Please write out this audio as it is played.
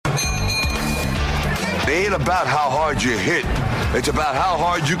ain't about how hard you hit. It's about how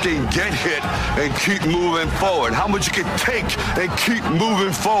hard you can get hit and keep moving forward. How much you can take and keep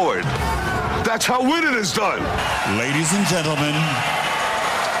moving forward. That's how winning is done. Ladies and gentlemen,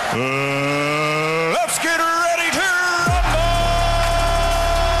 let's get ready to rumble!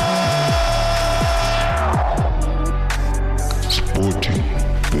 Sporting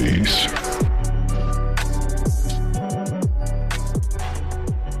Base.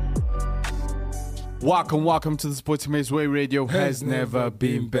 Welcome to the Sporting Maze Way. Radio has never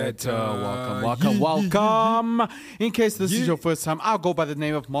been better. Welcome. In case this is your first time, I'll go by the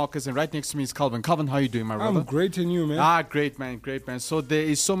name of Marcus, and right next to me is Calvin. Calvin, how are you doing, my brother? I'm great, and you, man? Great, man. So there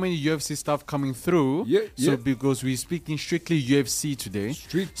is so many UFC stuff coming through. So because we're speaking strictly UFC today.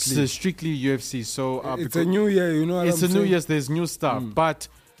 Strictly UFC. So it's a new year, you know what I'm saying? It's a new year, there's new stuff. But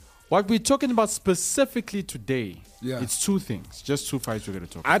what we're talking about specifically today, it's two things. Just two fights we're going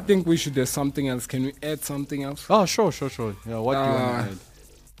to talk about. I think we should do something else. Can we add something else? Oh, sure. Yeah, what do you want to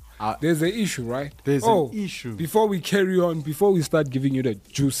add? There's an issue, right? There's an issue. Before we carry on, before we start giving you the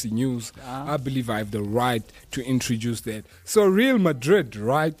juicy news, I believe I have the right to introduce that. So Real Madrid,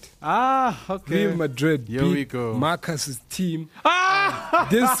 right? Okay. Real Madrid Here we go. Marcus's team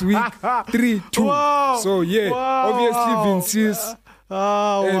this week 3-2. So obviously Vinicius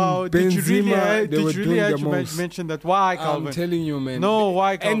and Benzema, they were doing the most. Mention that? Why, Calvin? I'm telling you, man. No,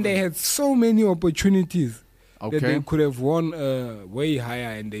 why, Calvin? And they had so many opportunities that they could have won way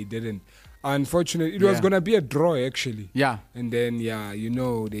higher, and they didn't. Unfortunately, it was going to be a draw, actually. Yeah. And then,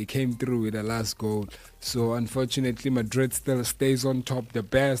 they came through with the last goal. So, unfortunately, Madrid still stays on top, the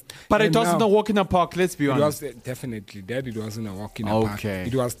best. But it wasn't a walk in the park, let's be honest. It wasn't a walk in the park.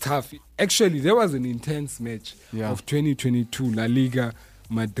 It was tough. Actually, there was an intense match of 2022 La Liga,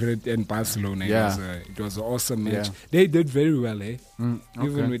 Madrid and Barcelona. It was an awesome match. They did very well,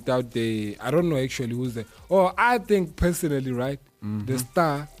 even without I don't know actually who's the... I think personally, right, the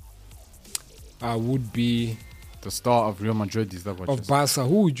star would be... The star of Real Madrid, is that what of Barca.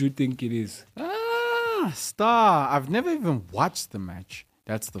 Who would you think it is? Star. I've never even watched the match.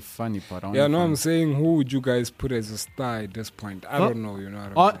 That's the funny part. I'm saying, who would you guys put as a star at this point? I don't know, you know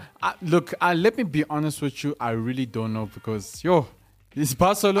what I'm saying? Look, let me be honest with you. I really don't know because, this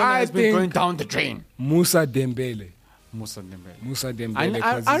Barcelona has been going down the drain. Musa Dembele.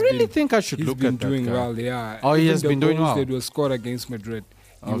 I really think I should look at that guy. He's been doing well, yeah. Oh, he has been doing well. That was scored against Madrid.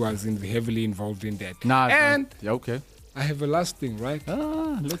 He was heavily involved in that. Okay. I have a last thing, right?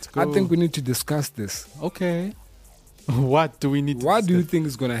 Let's go. I think we need to discuss this. Okay. What do we need to What do you think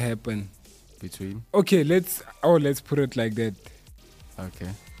is going to happen? Between? Okay, let's put it like that. Okay.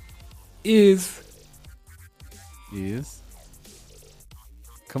 Is?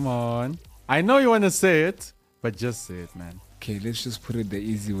 Come on. I know you want to say it, but just say it, man. Okay, let's just put it the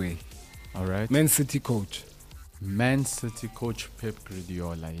easy way. All right. Man City coach Pep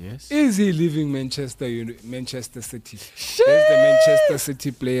Guardiola, yes? Is he leaving Manchester City? There's the Manchester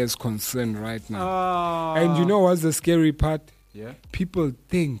City players concerned right now. And you know what's the scary part? Yeah. People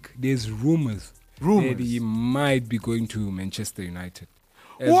think there's rumors that he might be going to Manchester United.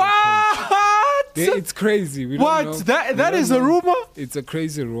 What? It's crazy. We what? Don't know. That is a rumor? It's a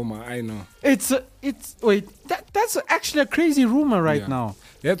crazy rumor, I know. That's actually a crazy rumor right now.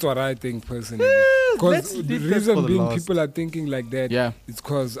 That's what I think personally. Because the reason being people are thinking like that, it's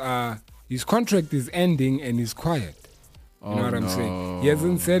because his contract is ending and he's quiet. You know what I'm saying? He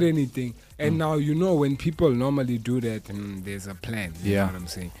hasn't said anything. And now, when people normally do that, there's a plan. You know what I'm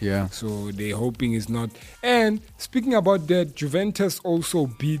saying? Yeah. So they're hoping it's not. And speaking about that, Juventus also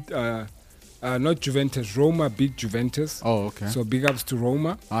beat... not Juventus, Roma beat Juventus. Oh, okay. So big ups to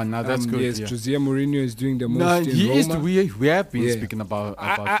Roma. Now that's good. Yes, Jose Mourinho is doing the most in Roma. We have been speaking about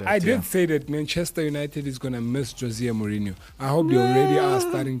that. I did say that Manchester United is going to miss Jose Mourinho. I hope they already are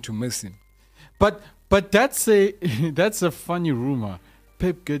starting to miss him. But that's a funny rumor.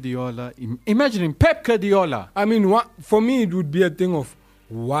 Pep Guardiola. Imagining Pep Guardiola. I mean, for me, it would be a thing of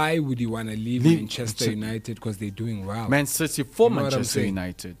why would you want to leave Manchester United because they're doing well? Man City for Manchester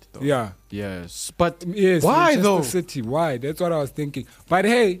United, though. Yeah. Yes. But why Manchester though? City, why? That's what I was thinking. But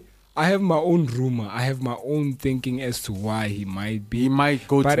hey, I have my own rumor. I have my own thinking as to why he might be. He might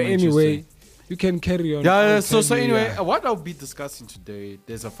go to Manchester. But anyway, you can carry on. So anyway, what I'll be discussing today,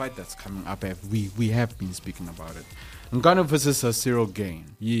 there's a fight that's coming up. We have been speaking about it. Ngannou versus Cyril Gane.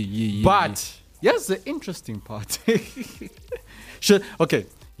 Yeah. But here's the interesting part.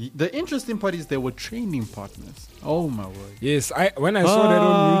 The interesting part is they were training partners. Oh my word. Yes, when I saw that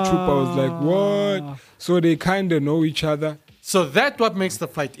on YouTube, I was like, what? So they kind of know each other. So that's what makes the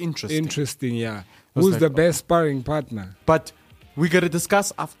fight interesting. Interesting, yeah. Who's the best sparring partner? But we got to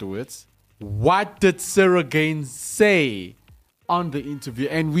discuss afterwards what did Ciryl Gane say on the interview?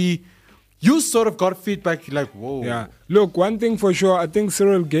 And you sort of got feedback like, whoa. Yeah. Look, one thing for sure, I think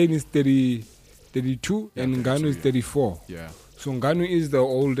Ciryl Gane is 32 and Ngannou is 34. Yeah. So Ngannou is the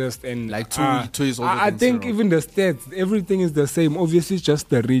oldest and like 2 years older. I think even the stats, everything is the same. Obviously, it's just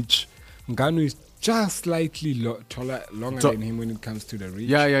the reach. Ngannou is just slightly longer than him when it comes to the reach.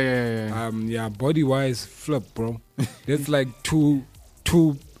 Yeah. Body wise, flip, bro. That's like two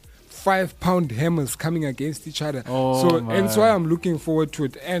 5-pound hammers coming against each other. That's why I'm looking forward to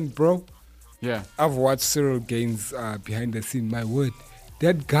it. And bro, I've watched Ciryl Gane's behind the scene. My word,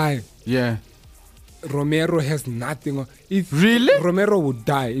 that guy. Yeah. Romero has nothing. Really? Romero would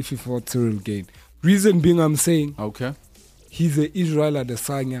die if he fought Ciryl Gane. Reason being, I'm saying, he's a Israel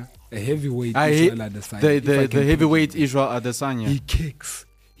Adesanya, a heavyweight Israel Adesanya. The heavyweight Israel Adesanya. He kicks.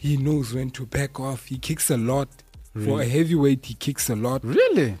 He knows when to back off. He kicks a lot. Really? For a heavyweight, he kicks a lot.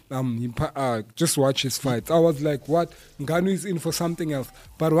 Really? Just watch his fights. I was like, what? Ngannou is in for something else.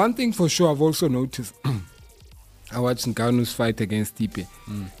 But one thing for sure, I've also noticed. I watched Ngannou's fight against Stipe,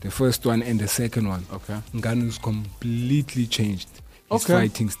 the first one and the second one. Ngannou's completely changed his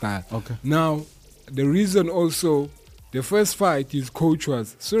fighting style. Now, the reason also, the first fight, his coach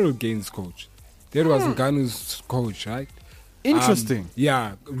was Ciryl Gane's coach. That was Ngannou's coach, right? Interesting.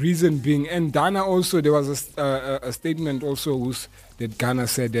 Reason being, and Dana also, there was a statement also that Ghana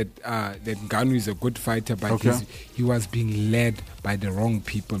said that Ngannou is a good fighter, but he was being led by the wrong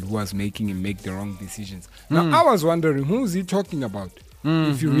people who was making him make the wrong decisions. Now, I was wondering, who is he talking about?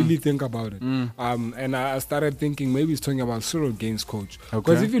 If you really think about it. And I started thinking maybe he's talking about Ciryl Gane's coach.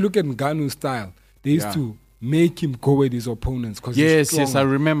 Because if you look at Ngannou's style, they used to make him go with his opponents. Yes, I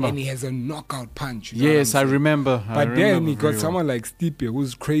remember. And he has a knockout punch. Yes, I remember. But then he got someone like Stipe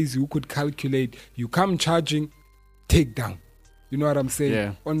who's crazy, who could calculate. You come charging, take down. You know what I'm saying?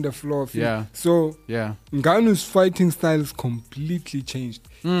 Yeah. On the floor. Yeah. So Ngannou's fighting style is completely changed.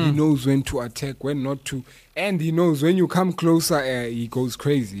 He knows when to attack, when not to. And he knows when you come closer, he goes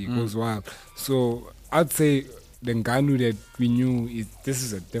crazy. He goes wild. So I'd say the Ngannou that we knew, this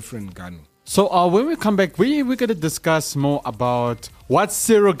is a different Ngannou. So when we come back, we're going to discuss more about what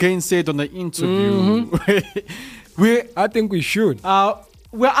Ciryl Gane said on the interview. I think we should.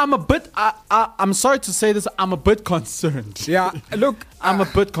 Well, I'm a bit. I'm sorry to say this. I'm a bit concerned. Yeah, look, I'm a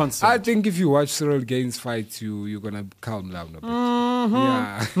bit concerned. I think if you watch Ciryl Gane's fights, you're gonna calm down a bit.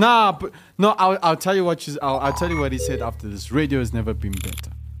 Yeah. I'll tell you what. I'll tell you what he said after this. Radio has never been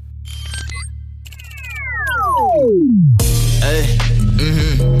better. Hey,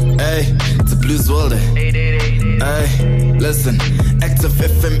 hey, it's a Blues World. Hey, listen, Active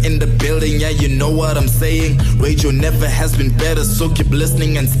FM in the building, yeah, you know what I'm saying. Radio never has been better, so keep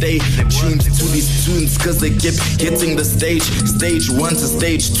listening and stay tuned to these tunes, cause they keep hitting the stage. Stage 1 to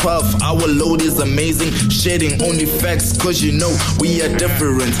stage 12, our load is amazing. Sharing only facts, cause you know we are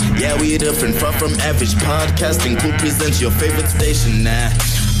different. Yeah, we are different, far from average. Podcasting will present your favorite station, nah.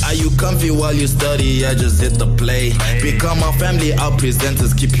 Are you comfy while you study? Yeah, just hit the play. Become our family, our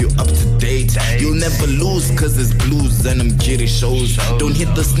presenters keep you up to date. You'll never lose, cause it's blues and them giddy shows. Don't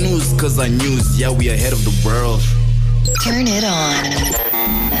hit the snooze, cause our news, yeah, we ahead of the world. Turn it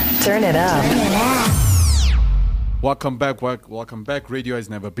on. Turn it up. Welcome back. Radio has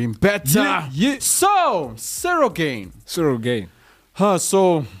never been better. Yeah. So, Ciryl Gane.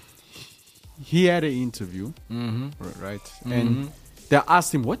 So, he had an interview, right? And they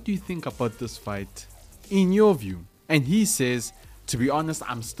asked him, what do you think about this fight in your view? And he says, to be honest,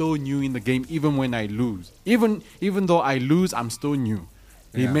 I'm still new in the game even when I lose. Even though I lose, I'm still new.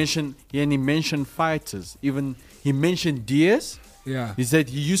 He mentioned fighters. Even he mentioned Diaz. Yeah. He said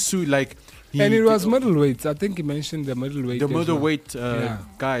he used to like... and it was middleweights. I think he mentioned the middleweight. The middleweight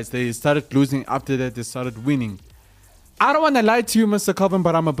guys, they started losing. After that, they started winning. I don't want to lie to you, Mr. Calvin,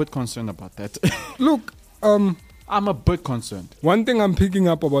 but I'm a bit concerned about that. Look, I'm a bit concerned. One thing I'm picking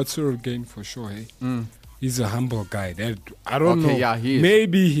up about Ciryl Gane for sure, he's a humble guy. I don't know. Yeah, he is.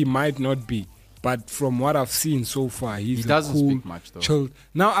 Maybe he might not be, but from what I've seen so far, he doesn't cool, speak much though. Chilled.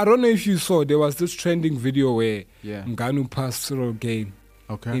 Now, I don't know if you saw, there was this trending video where Ngannou passed Ciryl Gane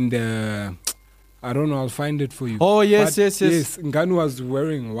in the... I don't know, I'll find it for you. Oh, yes. Yes, Ngannou was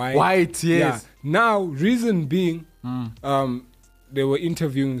wearing white. White, yes. Yeah. Now, reason being, they were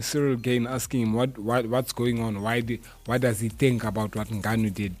interviewing Ciryl Gane, asking him what's going on. What does he think about what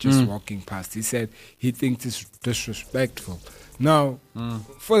Ngannou did just walking past? He said he thinks it's disrespectful. Now,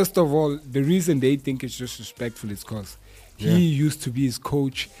 first of all, the reason they think it's disrespectful is because he used to be his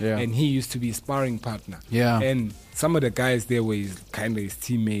coach and he used to be his sparring partner. Yeah. And some of the guys there were kind of his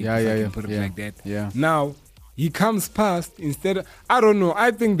teammate, if I can put it like that. Yeah. Now, he comes past instead of, I don't know,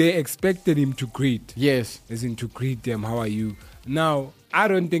 I think they expected him to greet. Yes. As in to greet them, how are you? Now, I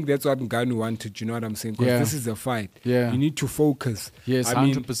don't think that's what Ngannou wanted, you know what I'm saying? Because this is a fight. Yeah. You need to focus. Yes, I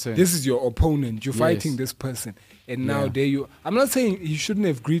mean, 100%. this is your opponent. You're fighting this person. And now there you... I'm not saying you shouldn't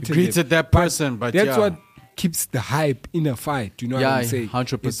have greeted that person, but that's what keeps the hype in a fight. You know what I'm saying?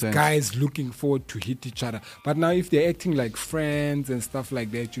 100%. It's guys looking forward to hit each other. But now if they're acting like friends and stuff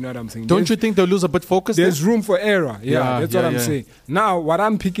like that, you know what I'm saying? Don't you think they'll lose a bit focus? There's room for error. That's what I'm saying. Now, what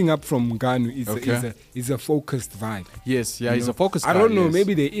I'm picking up from Ngannou is a focused vibe. Yes, he's a focused guy. I don't know,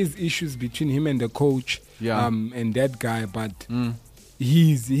 maybe there is issues between him and the coach and that guy, but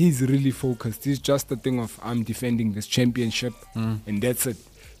he's really focused. It's just a thing of, I'm defending this championship and that's it.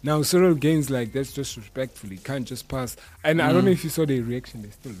 Now, Cyril Gaines, like, that's just respectful. He can't just pass. And I don't know if you saw the reaction.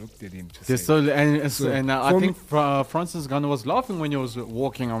 They still looked at him. I think Francis Ngannou was laughing when he was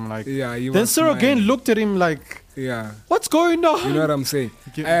walking. I'm like, then Cyril Gaines looked at him like, what's going on? You know what I'm saying?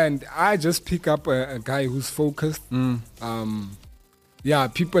 And I just pick up a guy who's focused. People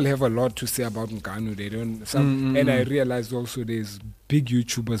have a lot to say about Ngannou. They don't. And I realized also there's big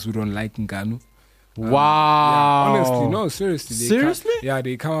YouTubers who don't like Ngannou. Wow. Honestly, no, seriously. Seriously?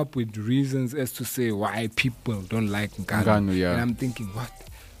 They come up with reasons as to say why people don't like Ngannou. And I'm thinking, what?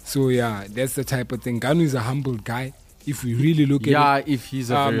 So, that's the type of thing. Ngannou is a humble guy. If we really look at it, if he's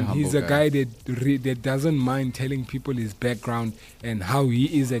a very humble he's a guy that doesn't mind telling people his background and how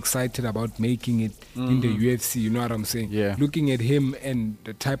he is excited about making it in the UFC. You know what I'm saying? Yeah. Looking at him and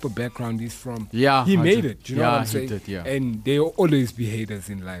the type of background he's from, he made it. You know what I'm saying? He did, And there will always be haters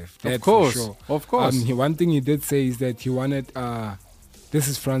in life. That's of course, for sure. Of course. One thing he did say is that he wanted. This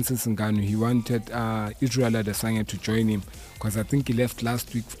is Francis Ngannou. He wanted Israel Adesanya to join him because I think he left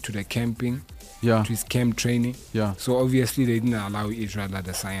last week to the camping. To his camp training. So obviously they didn't allow Israel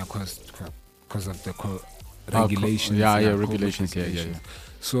Adesanya because of the regulations. Regulations.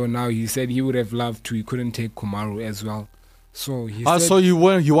 So now he said he would have loved to. He couldn't take Kamaru as well. So he said, so you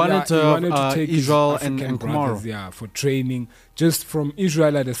wanted to take Israel and Kamaru. For training. Just from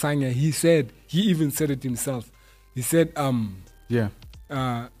Israel Adesanya, he even said it himself. He said,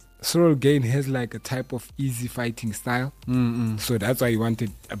 Cyril Gaines has like a type of easy fighting style. So that's why he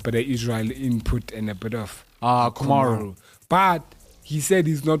wanted a bit of Israel input and a bit of Kamaru. But he said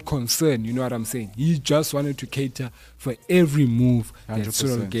he's not concerned, you know what I'm saying? He just wanted to cater for every move 100%. That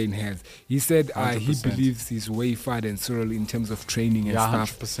Cyril Gaines has. He said he believes he's way far than Cyril in terms of training and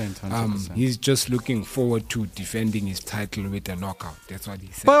stuff. 100%. He's just looking forward to defending his title with a knockout. That's what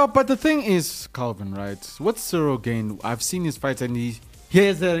he said. But the thing is, Calvin, right? What's Cyril Gaines? I've seen his fights and he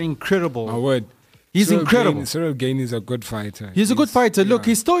has an incredible. He's incredible. Cyril Gaines is a good fighter. He's a good fighter. Look,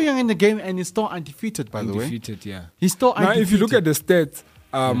 he's still young in the game and he's still undefeated, by the way. Undefeated, yeah. He's still undefeated. Now, if you look at the stats,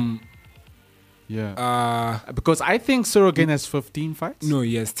 because I think Cyril Gaines has 15 fights. No,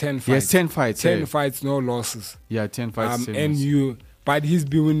 he has 10 fights. He has 10 fights. 10 fights, no losses. Yeah, 10 fights. But he's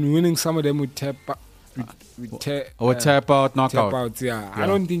been winning some of them with tap out, knockout. Tap outs, I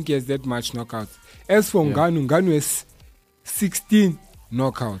don't think he has that much knockouts. As for Ngannou has 16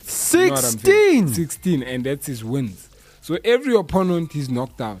 knockouts. 16, and that's his wins. So every opponent he's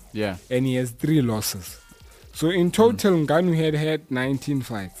knocked out. Yeah. And he has 3 losses. So in total, Ngannou had 19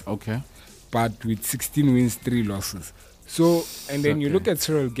 fights. Okay. But with 16 wins, 3 losses. So, and then you look at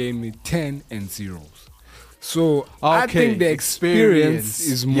Cyril Gaines with 10 and 0s. So I think the experience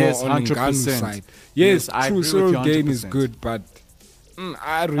is more on Ngannou's side. Yes, true, Cyril Gaines is good, but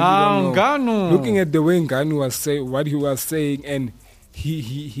I really don't know. Ngannou. Looking at the way Ngannou was saying, what he was saying, and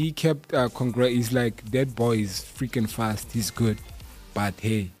he kept he's like, that boy is freaking fast, he's good, but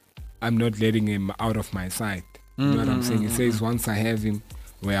hey, I'm not letting him out of my sight. You know what I'm saying? He says, once I have him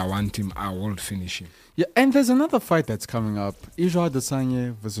where I want him, I will finish him. Yeah, and there's another fight that's coming up. Israel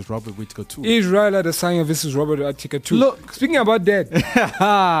Adesanya versus Robert Whittaker 2. Israel Adesanya versus Robert Whittaker 2. Look, speaking about that,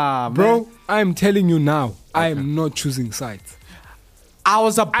 bro, I'm telling you now, I am not choosing sides. I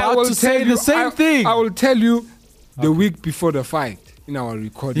was about to say the same thing. I will tell you the week before the fight in our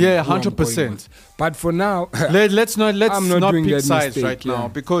recording. Yeah, 100%. But for now, let's not pick sides right now,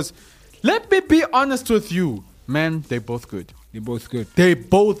 because let me be honest with you, man. They're both good. They're both good. They're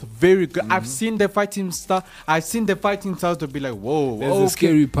both very good. I've seen the fighting style. I've seen the fighting style to be like, whoa. That's the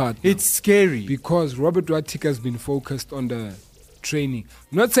scary part. It's scary because Robert Whittaker has been focused on the training.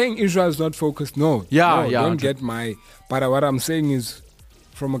 I'm not saying Israel is not focused. No. Don't get my. But what I'm saying is,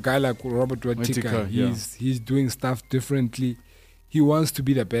 from a guy like Robert Whittaker, he's doing stuff differently. He wants to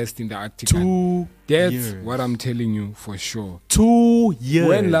be the best in the octagon. That's what I'm telling you for sure. 2 years.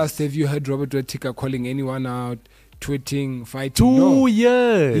 When last have you heard Robert Whittaker calling anyone out, tweeting, fighting? 2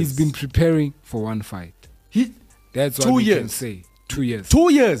 years. He's been preparing for one fight. That's what we can say. 2 years.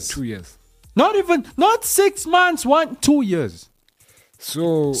 2 years. 2 years. Not 6 months. 2 years.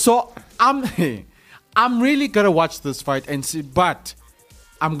 So I'm really gonna watch this fight and see, but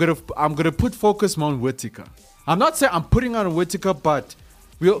I'm gonna put focus more on Whittaker. I'm not saying I'm putting on Whittaker, but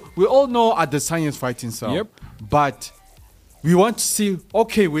we all know Adesanya's fighting style. Yep. But we want to see,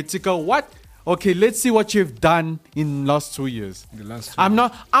 okay, Whittaker, let's see what you've done in the last 2 years. I'm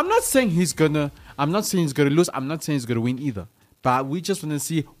not saying he's gonna lose. I'm not saying he's gonna win either. But we just want to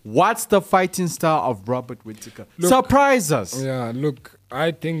see what's the fighting style of Robert Whittaker. Surprise us. Yeah, look,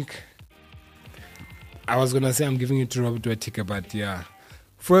 I think I was gonna say I'm giving it to Robert Whittaker, but yeah.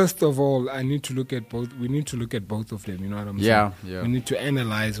 First of all, we need to look at both of them, you know what I'm saying? Yeah. We need to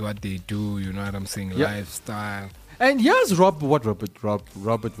analyze what they do, you know what I'm saying? Yeah. Lifestyle. And here's what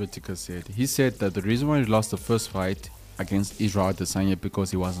Robert Whittaker said. He said that the reason why he lost the first fight against Israel Adesanya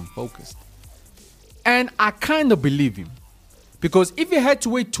because he wasn't focused. And I kind of believe him. Because if he had to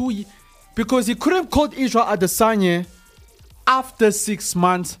wait 2 years, because he couldn't call Israel Adesanya after 6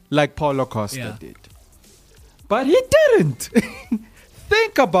 months like Paulo Costa did. But he didn't.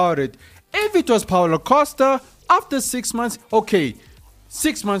 Think about it. If it was Paulo Costa, after 6 months, okay,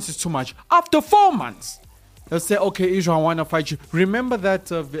 6 months is too much. After 4 months, they'll say, okay, Israel, I want to fight you. Remember that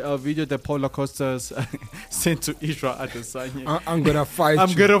video that Paulo Costa sent to Israel Adesanya? I'm going to fight you.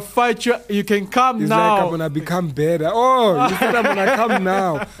 I'm going to fight you. You can come He's now. Like, I'm going to become better. Oh, you said I'm going to come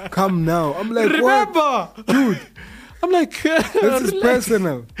now. Come now. I'm like, remember? What? Dude. I'm like, this is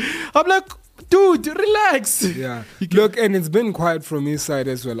personal. I'm like, dude, relax. Yeah. Look, and it's been quiet from his side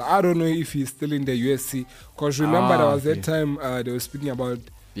as well. I don't know if he's still in the UFC. Because remember, there was that time they were speaking about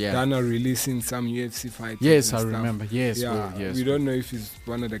Dana releasing some UFC fighters. Yes, I remember. Yes, yes. We don't know if he's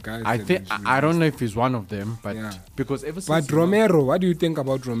one of the guys. I don't know if he's one of them, but because ever since. But Romero, what do you think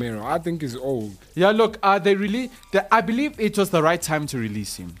about Romero? I think he's old. Yeah, look, I believe it was the right time to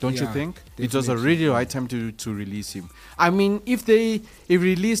release him. Don't you think? Definitely. It was a really right time to release him. I mean, if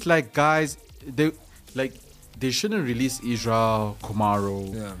release like guys, they shouldn't release Israel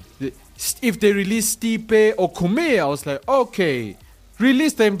Kamaru. Yeah. If they release Stipe or Kume, I was like, okay.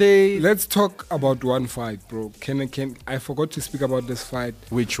 Release them. Let's talk about one fight, bro. I forgot to speak about this fight.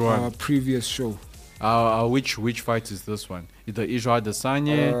 Which one? Our previous show. Which fight is this one? Is the Israel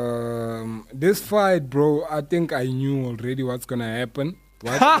Adesanya? This fight, bro. I think I knew already what's gonna happen.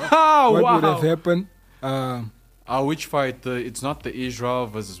 What would have happened? Which fight? It's not the Israel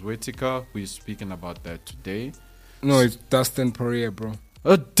versus Whittaker. We're speaking about that today. No, it's Dustin Poirier, bro.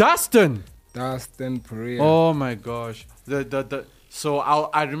 Dustin Poirier. Oh my gosh. So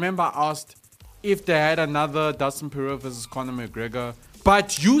I remember I asked if they had another Dustin Poirier versus Conor McGregor,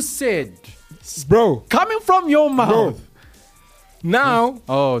 but you said, bro, coming from your mouth, bro, now,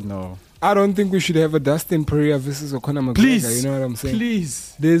 oh no, I don't think we should have a Dustin Poirier versus Conor McGregor. Please, you know what I'm saying?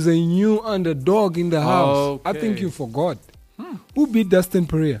 Please, there's a new underdog in the house. Okay. I think you forgot. Who beat Dustin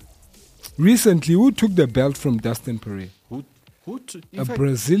Poirier recently? Who took the belt from Dustin Poirier?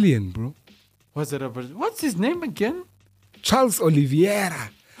 Brazilian, bro. Was it a Brazilian? What's his name again? Charles Oliveira.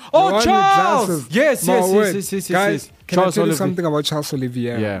 Oh, Charles! Yes. Guys, can Charles I tell you something about Charles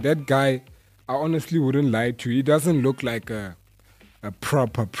Oliveira? Yeah. That guy, I honestly wouldn't lie to you. He doesn't look like a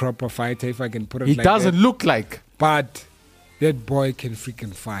proper fighter, if I can put it like that. He doesn't look like. But that boy can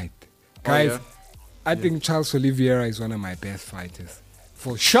freaking fight. Guys, I think Charles Oliveira is one of my best fighters.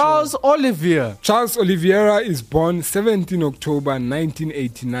 For Charles Oliveira. Charles Oliveira is born 17 October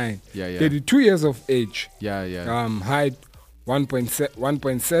 1989. 32 years of age. Height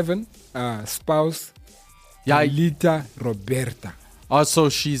 1.7. Spouse Lita Roberta. Also,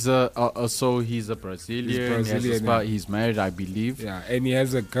 he's a Brazilian. He's married, I believe. Yeah, and he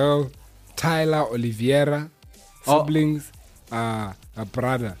has a girl, Tyler Oliveira. Siblings, a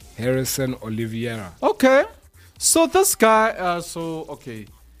brother, Harrison Oliveira. Okay. So this guy,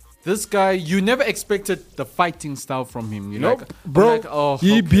 this guy, you never expected the fighting style from him. Nope. Bro,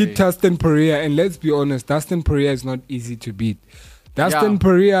 he beat Dustin Poirier, and let's be honest, Dustin Poirier is not easy to beat. Dustin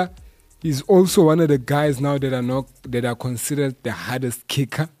Poirier is also one of the guys now that are considered the hardest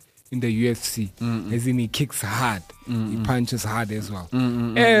kicker in the UFC. As in, he kicks hard, he punches hard as well.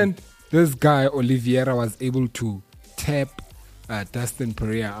 And this guy Oliveira was able to tap Dustin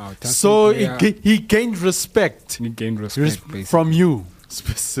Poirier out. He gained respect. He gained respect from you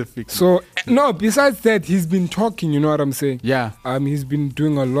specifically. So no, besides that, he's been talking. You know what I'm saying? Yeah. He's been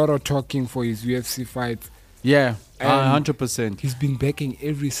doing a lot of talking for his UFC fights. Yeah, 100%. He's been backing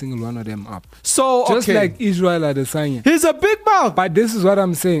every single one of them up. So just like Israel Adesanya. He's a big mouth. But this is what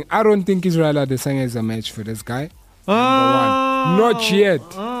I'm saying. I don't think Israel Adesanya is a match for this guy. Number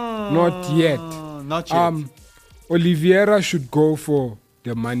one. Not yet. Not yet. Oliveira should go for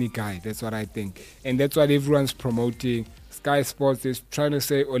the money guy. That's what I think. And that's what everyone's promoting. Sky Sports is trying to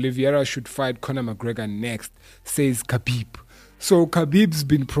say Oliveira should fight Conor McGregor next, says Khabib. So Khabib's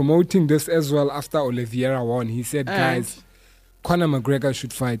been promoting this as well after Oliveira won. He said, guys, Conor McGregor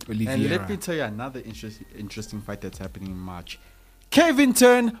should fight Oliveira. And let me tell you another interesting fight that's happening in March.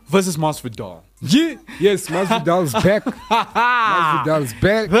 Covington versus Masvidal. Yeah. Yes, Masvidal's back. Masvidal's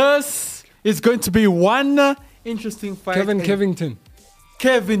back. This is going to be one interesting fight. Covington.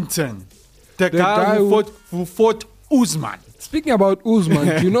 The guy who fought Usman. Speaking about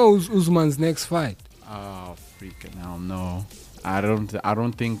Usman, do you know who's Usman's next fight? Oh, freaking hell, no. I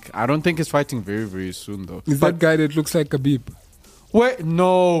don't think he's fighting very, very soon though. Is that guy that looks like Khabib? Wait,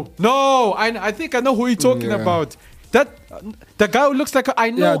 no. I think I know who you're talking about. The guy who looks like I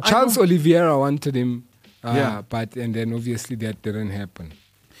know. Yeah, Charles Oliveira wanted him, but and then obviously that didn't happen.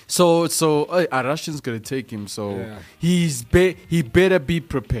 So a Russian's gonna take him. So he better be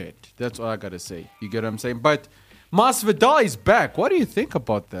prepared. That's all I gotta say. You get what I'm saying? But Masvidal is back. What do you think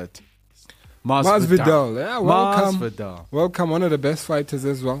about that? Masvidal, yeah, welcome. Masvidal. Welcome, one of the best fighters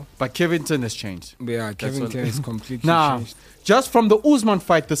as well. But Covington has changed. Yeah, Covington is completely changed. Just from the Usman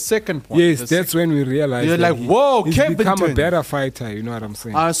fight, the second one. Yes, that's when we realized you're like, whoa, he's Covington. become a better fighter, you know what I'm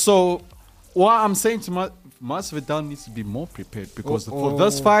saying? So what I'm saying to Masvidal needs to be more prepared because for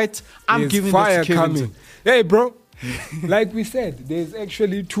this fight, I'm giving fire this to Covington. coming. Hey, bro, like we said, there's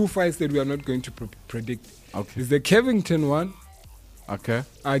actually 2 fights that we are not going to predict. Okay. There's the Covington one. Okay.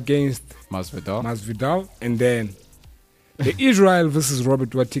 Against Masvidal. And then the Israel versus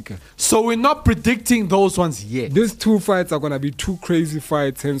Robert Whittaker. So we're not predicting those ones yet. These 2 fights are going to be 2 crazy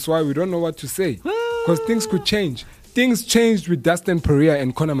fights, hence why we don't know what to say. Because things could change. Things changed with Dustin Poirier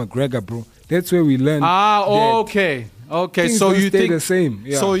and Conor McGregor, bro. That's where we learned. Okay. Things So don't you stay think the same?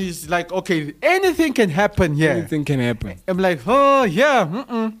 Yeah. So it's like, okay, anything can happen here. Anything can happen. I'm like, oh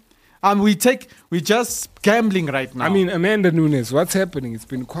yeah. We just gambling right now. I mean, Amanda Nunes, what's happening? It's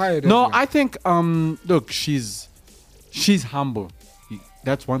been quiet. No, I think look, she's humble.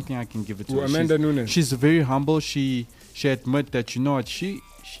 That's one thing I can give it to her. Amanda Nunes. She's very humble. She admit that, you know what,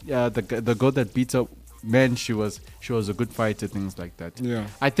 the girl that beat her, man, she was a good fighter, things like that. Yeah.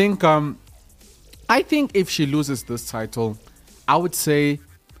 I think if she loses this title, I would say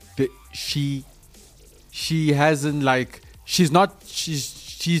that she hasn't like she's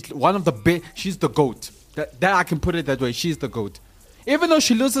one of the big. She's the GOAT. That I can put it that way. She's the GOAT. Even though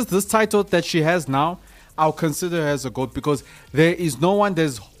she loses this title that she has now, I'll consider her as a GOAT because there is no one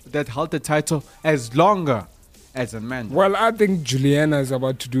that held the title as longer as Amanda. Well, I think Juliana is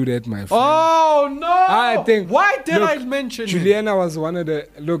about to do that, my friend. Oh no! I think. Why did I mention Juliana was one of the.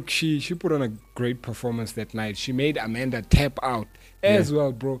 Look, she put on a great performance that night. She made Amanda tap out as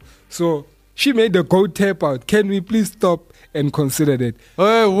well, bro. So she made the GOAT tap out. Can we please stop and consider that?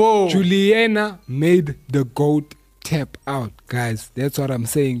 Hey, whoa! Juliana made the GOAT tap out, guys. That's what I'm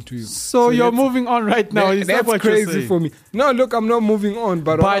saying to you. So you're moving on right now. That's crazy for me. No, look, I'm not moving on.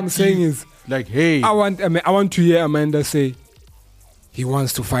 But what I'm saying is, like, hey, I want to hear Amanda say he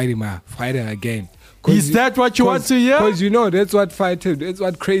wants to fight her again. Is that what you want to hear? Because you know that's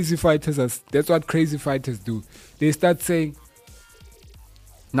what crazy fighters do. They start saying,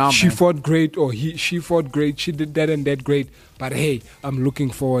 she fought great, or she fought great, she did that and that great, but hey, I'm looking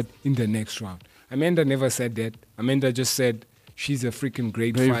forward in the next round. Amanda never said that. Amanda just said she's a freaking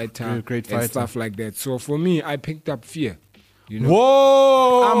great fighter and stuff like that. So for me, I picked up fear. You know?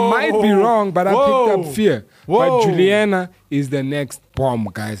 Whoa! I might be wrong, but I picked up fear. But Juliana is the next bomb,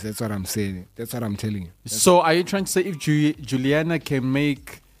 guys. That's what I'm saying. That's what I'm telling you. So are you trying to say if Juliana can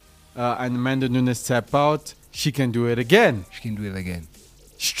make an Amanda Nunes tap out, she can do it again? She can do it again.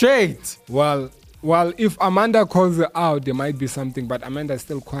 Straight. Well, if Amanda calls her out, there might be something, but Amanda's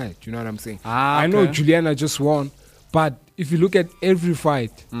still quiet. You know what I'm saying? I know Juliana just won, but if you look at every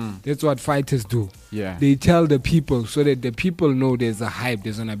fight, that's what fighters do. Yeah. They tell the people so that the people know there's a hype.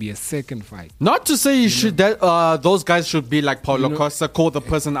 There's gonna be a second fight. Not to say those guys should be like Paulo Costa, call the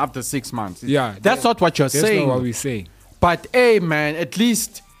person after 6 months. Yeah. That's not what you're saying. That's not what we say. But hey, man, at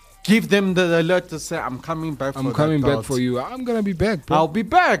least give them the alert to say, I'm coming back for you. I'm going to be back, bro. I'll be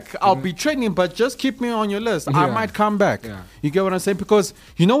back. I'll be training, but just keep me on your list. I might come back. Yeah. You get what I'm saying? Because,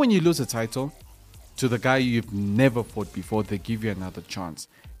 you know, when you lose a title to the guy you've never fought before, they give you another chance.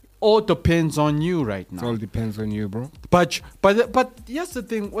 All depends on you right now. It all depends on you, bro. But here's the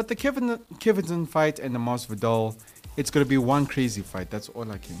thing. With the Covington fight and the Masvidal, it's going to be one crazy fight. That's all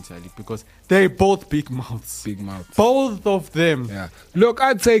I can tell you. Because they're both big mouths. Big mouths. Both of them. Yeah. Look,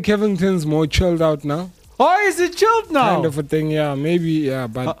 I'd say Covington's more chilled out now. Or is it chilled now? Kind of a thing, yeah. Maybe, yeah,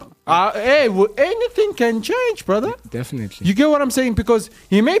 but... hey, anything can change, brother. Definitely. You get what I'm saying? Because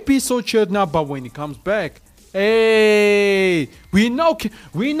he may be so chilled now, but when he comes back, hey, we know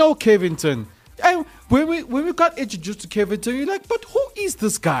Kevington. And when we got introduced to Kevington, you're like, but who is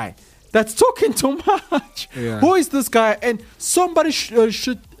this guy that's talking too much? Yeah. Who is this guy? And somebody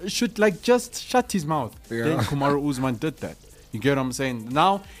should like just shut his mouth. Yeah. Then Kamaru Usman did that. You get what I'm saying?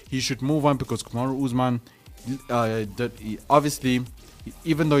 Now he should move on because Kamaru Usman, obviously,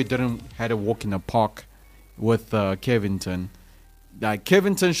 even though he didn't had a walk in the park with Kevington,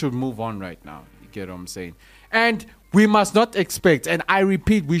 Kevington should move on right now. You get what I'm saying? And we must not expect, and I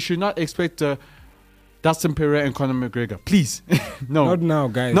repeat, we should not expect Dustin Poirier and Conor McGregor. Please. No. Not now,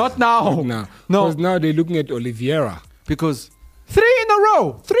 guys. Not now. Not now. No. Because now they're looking at Oliveira. Because 3 in a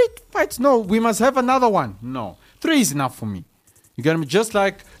row. 3 fights. No, we must have another one. No. 3 is enough for me. You get me? Just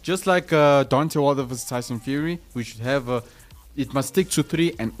like Deontay Wilder versus Tyson Fury, we should have it must stick to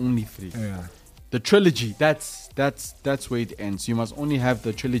 3 and only 3. Yeah. The trilogy, that's where it ends. You must only have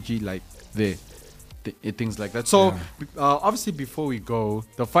the trilogy like there. Things like that. So, obviously, before we go,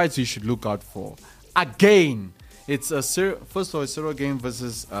 the fights you should look out for. Again, it's first of all, Cyril Gane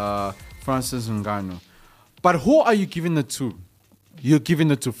versus Francis Ngannou. But who are you giving it to? You're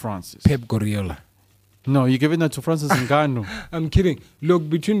giving it to Francis. Pep Guardiola. No, you're giving it to Francis Ngannou. I'm kidding. Look,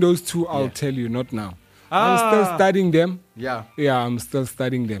 between those two, I'll tell you, not now. I'm still studying them. Yeah. Yeah, I'm still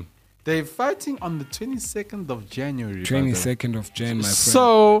studying them. They're fighting on the 22nd of January. 22nd of Jan, my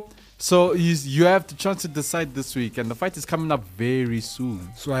friend. So you have the chance to decide this week, and the fight is coming up very soon.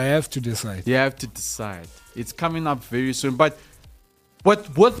 So I have to decide. You have to decide. It's coming up very soon. But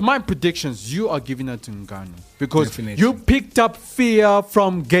with my predictions, you are giving it to Ngannou because Definitely. you picked up fear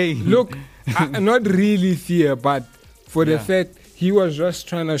from Gane. Look, not really fear, but for the fact he was just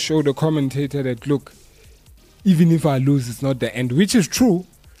trying to show the commentator that, look, even if I lose, it's not the end, which is true.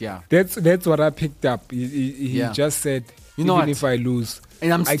 Yeah. That's what I picked up. He just said, even if I lose,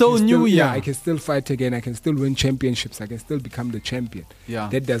 and I'm still new, I can still fight again. I can still win championships. I can still become the champion. Yeah.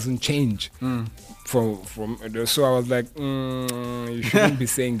 That doesn't change. So I was like, you shouldn't be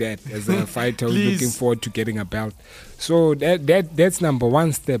saying that as a fighter who's looking forward to getting a belt. So that's number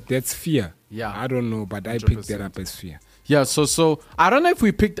one step. That's fear. Yeah. I don't know, but 100%. I picked that up as fear. Yeah. So I don't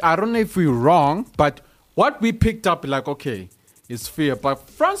know if we're wrong, but what we picked up, like, okay, is fear. But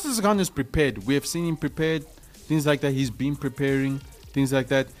Francis Ngannou is prepared. We have seen him prepared. Things like that. He's been preparing. Things like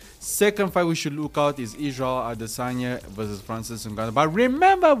that. Second fight we should look out is Israel Adesanya versus Francis Ngannou. But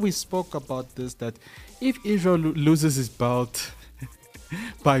remember we spoke about this, that if Israel loses his belt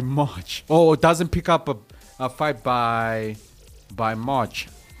by March, or doesn't pick up a fight by March,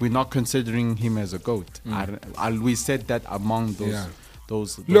 we're not considering him as a GOAT. We said that among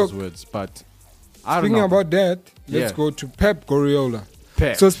those words. But I don't know. Speaking about that, let's go to Pep Guardiola.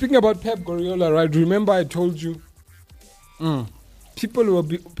 So speaking about Pep Guardiola, right? Remember I told you people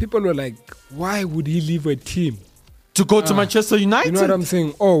were like, why would he leave a team to go to Manchester United? You know what I'm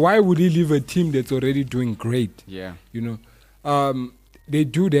saying? Oh, why would he leave a team that's already doing great? Yeah. You know, they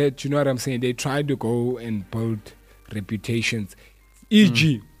do that. You know what I'm saying? They try to go and build reputations.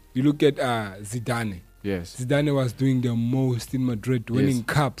 E.g., you look at Zidane. Yes. Zidane was doing the most in Madrid, winning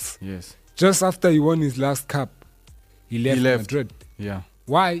cups. Yes. Just after he won his last cup, he left Madrid. Yeah.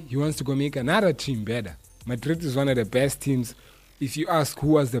 Why? He wants to go make another team better. Madrid is one of the best teams. If you ask who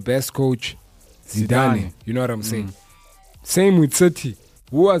was the best coach, Zidane. You know what I'm saying? Same with City.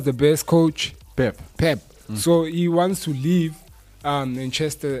 Who was the best coach? Pep. So he wants to leave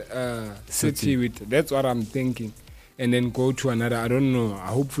Manchester City with, that's what I'm thinking, and then go to another, I don't know,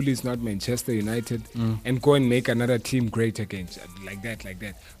 hopefully it's not Manchester United, and go and make another team great again, like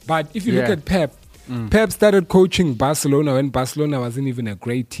that. But if you look at Pep, Pep started coaching Barcelona when Barcelona wasn't even a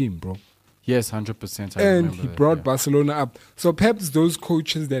great team, bro. Yes, 100%. And he brought Barcelona up. So Pep's those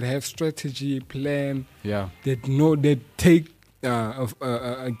coaches that have strategy, plan, that know, that take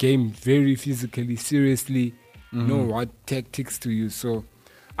a game very physically, seriously, know what tactics to use. So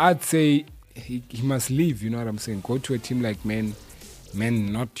I'd say he must leave, you know what I'm saying? Go to a team like Man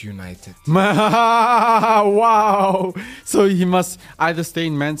Not United. Wow. So he must either stay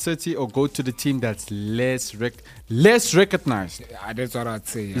in Man City or go to the team that's less recognized. That's what I'd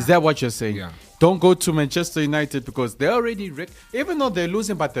say. Is that what you're saying? Yeah. Don't go to Manchester United because they're already even though they're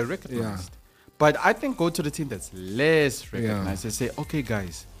losing, but they're recognized. But I think go to the team that's less recognized and say, okay,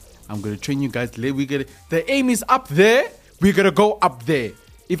 guys, I'm going to train you guys. The aim is up there. We're going to go up there.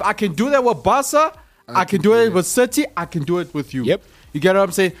 If I can do that with Barca, I can do it with City, I can do it with you. Yep. You get what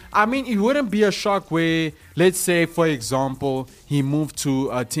I'm saying? I mean, it wouldn't be a shock where, let's say, for example, he moved to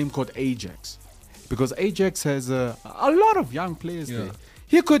a team called Ajax. because Ajax has a lot of young players there.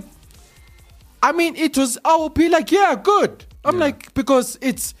 He could. I mean, I will be like, yeah, good. I'm like, because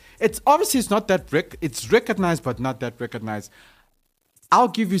it's obviously it's not that it's recognized, but not that recognized. I'll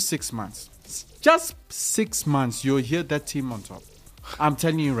give you 6 months. Just 6 months, you'll hear that team on top. I'm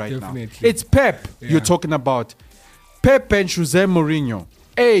telling you right now. It's Pep you're talking about. Pep and Jose Mourinho.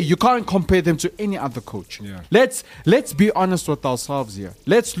 Hey, you can't compare them to any other coach. Yeah. Let's be honest with ourselves here.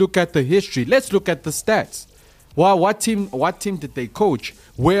 Let's look at the history. Let's look at the stats. Well, what team did they coach?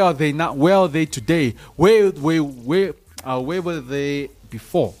 Where are they now? Where are they today? Where were they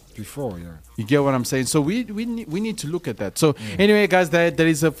before? You get what I'm saying? So we need to look at that. So anyway, guys, that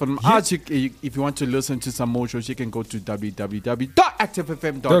is it from us. If you want to listen to some more shows, you can go to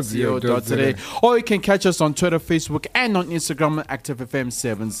www.activefm.co.za, or you can catch us on Twitter, Facebook, and on Instagram,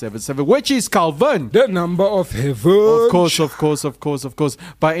 ActiveFM777, which is Calvin, the number of heaven. Of course.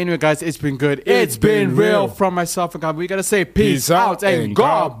 But anyway, guys, it's been good. It's been real from myself and God. We gotta say peace out and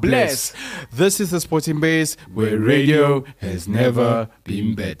God bless. This is the Sporting Base, where radio has never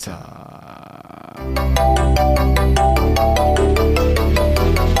been better.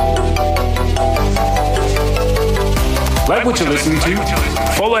 Like what you're listening to?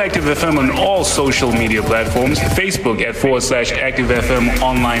 Follow Active FM on all social media platforms. Facebook at /ActiveFM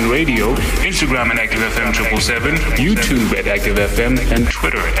Online Radio, Instagram at ActiveFM 777, YouTube at ActiveFM, and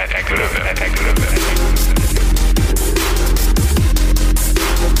Twitter at ActiveFM.